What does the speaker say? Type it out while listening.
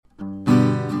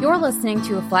You're listening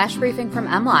to a flash briefing from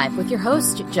MLive with your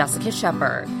host, Jessica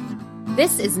Shepard.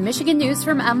 This is Michigan News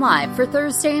from MLive for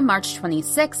Thursday, March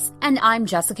 26th, and I'm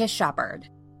Jessica Shepard.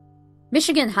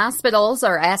 Michigan hospitals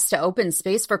are asked to open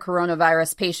space for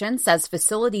coronavirus patients as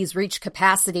facilities reach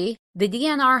capacity. The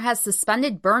DNR has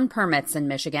suspended burn permits in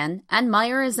Michigan, and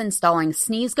Meijer is installing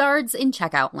sneeze guards in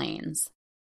checkout lanes.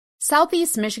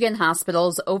 Southeast Michigan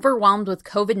hospitals overwhelmed with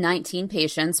COVID-19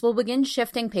 patients will begin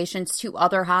shifting patients to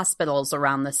other hospitals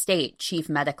around the state, Chief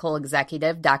Medical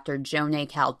Executive Dr. Jonay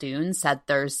Caldoun said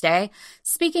Thursday.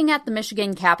 Speaking at the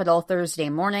Michigan Capitol Thursday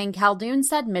morning, Caldoun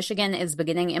said Michigan is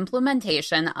beginning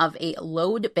implementation of a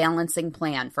load balancing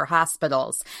plan for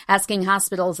hospitals, asking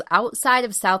hospitals outside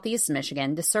of Southeast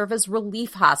Michigan to serve as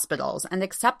relief hospitals and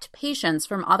accept patients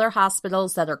from other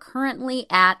hospitals that are currently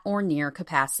at or near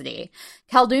capacity.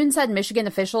 Caldoun said Michigan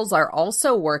officials are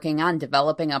also working on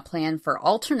developing a plan for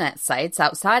alternate sites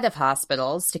outside of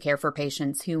hospitals to care for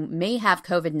patients who may have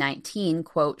COVID-19,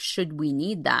 quote, should we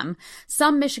need them.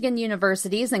 Some Michigan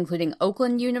universities, including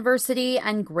Oakland University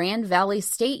and Grand Valley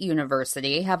State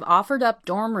University, have offered up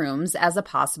dorm rooms as a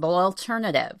possible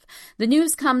alternative. The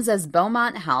news comes as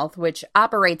Beaumont Health, which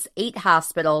operates 8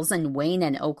 hospitals in Wayne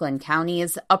and Oakland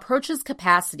counties, approaches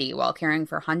capacity while caring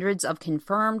for hundreds of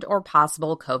confirmed or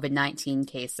possible COVID-19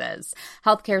 cases.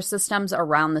 Healthcare systems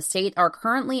around the state are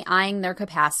currently eyeing their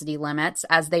capacity limits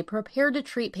as they prepare to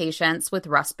treat patients with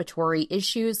respiratory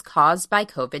issues caused by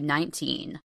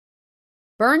COVID-19.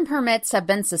 Burn permits have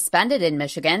been suspended in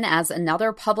Michigan as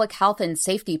another public health and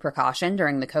safety precaution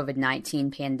during the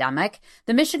COVID-19 pandemic.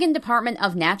 The Michigan Department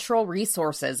of Natural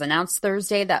Resources announced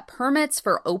Thursday that permits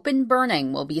for open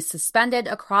burning will be suspended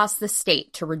across the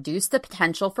state to reduce the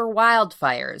potential for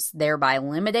wildfires, thereby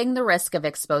limiting the risk of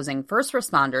exposing first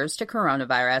responders to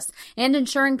coronavirus and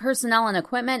ensuring personnel and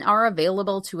equipment are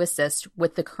available to assist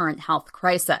with the current health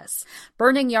crisis.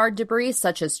 Burning yard debris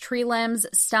such as tree limbs,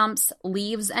 stumps,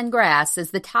 leaves, and grass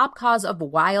is the top cause of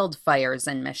wildfires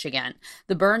in Michigan.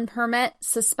 The burn permit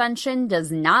suspension does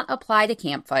not apply to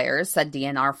campfires, said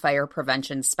DNR fire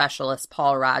prevention specialist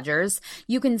Paul Rogers.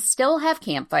 You can still have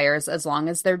campfires as long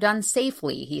as they're done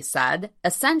safely, he said.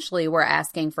 Essentially, we're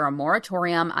asking for a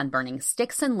moratorium on burning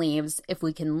sticks and leaves. If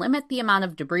we can limit the amount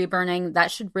of debris burning,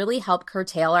 that should really help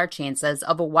curtail our chances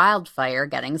of a wildfire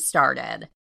getting started.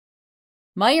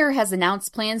 Meijer has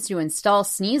announced plans to install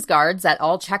sneeze guards at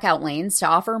all checkout lanes to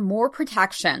offer more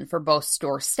protection for both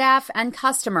store staff and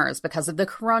customers because of the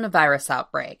coronavirus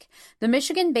outbreak. The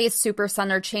Michigan-based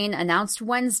supercenter chain announced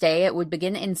Wednesday it would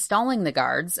begin installing the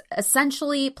guards,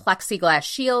 essentially plexiglass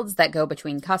shields that go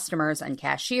between customers and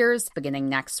cashiers, beginning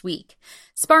next week.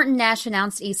 SpartanNash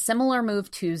announced a similar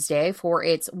move Tuesday for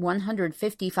its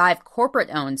 155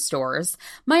 corporate-owned stores.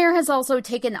 Meijer has also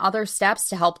taken other steps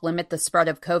to help limit the spread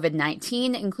of COVID-19,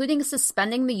 including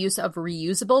suspending the use of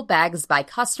reusable bags by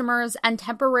customers and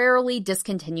temporarily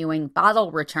discontinuing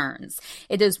bottle returns.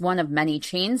 It is one of many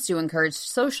chains to encourage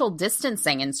social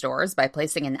distancing in stores by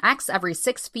placing an X every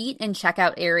 6 feet in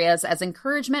checkout areas as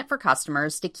encouragement for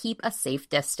customers to keep a safe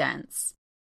distance.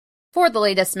 For the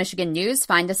latest Michigan news,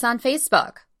 find us on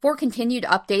Facebook. For continued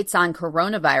updates on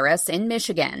coronavirus in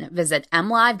Michigan, visit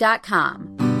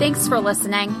mlive.com. Thanks for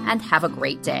listening and have a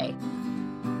great day.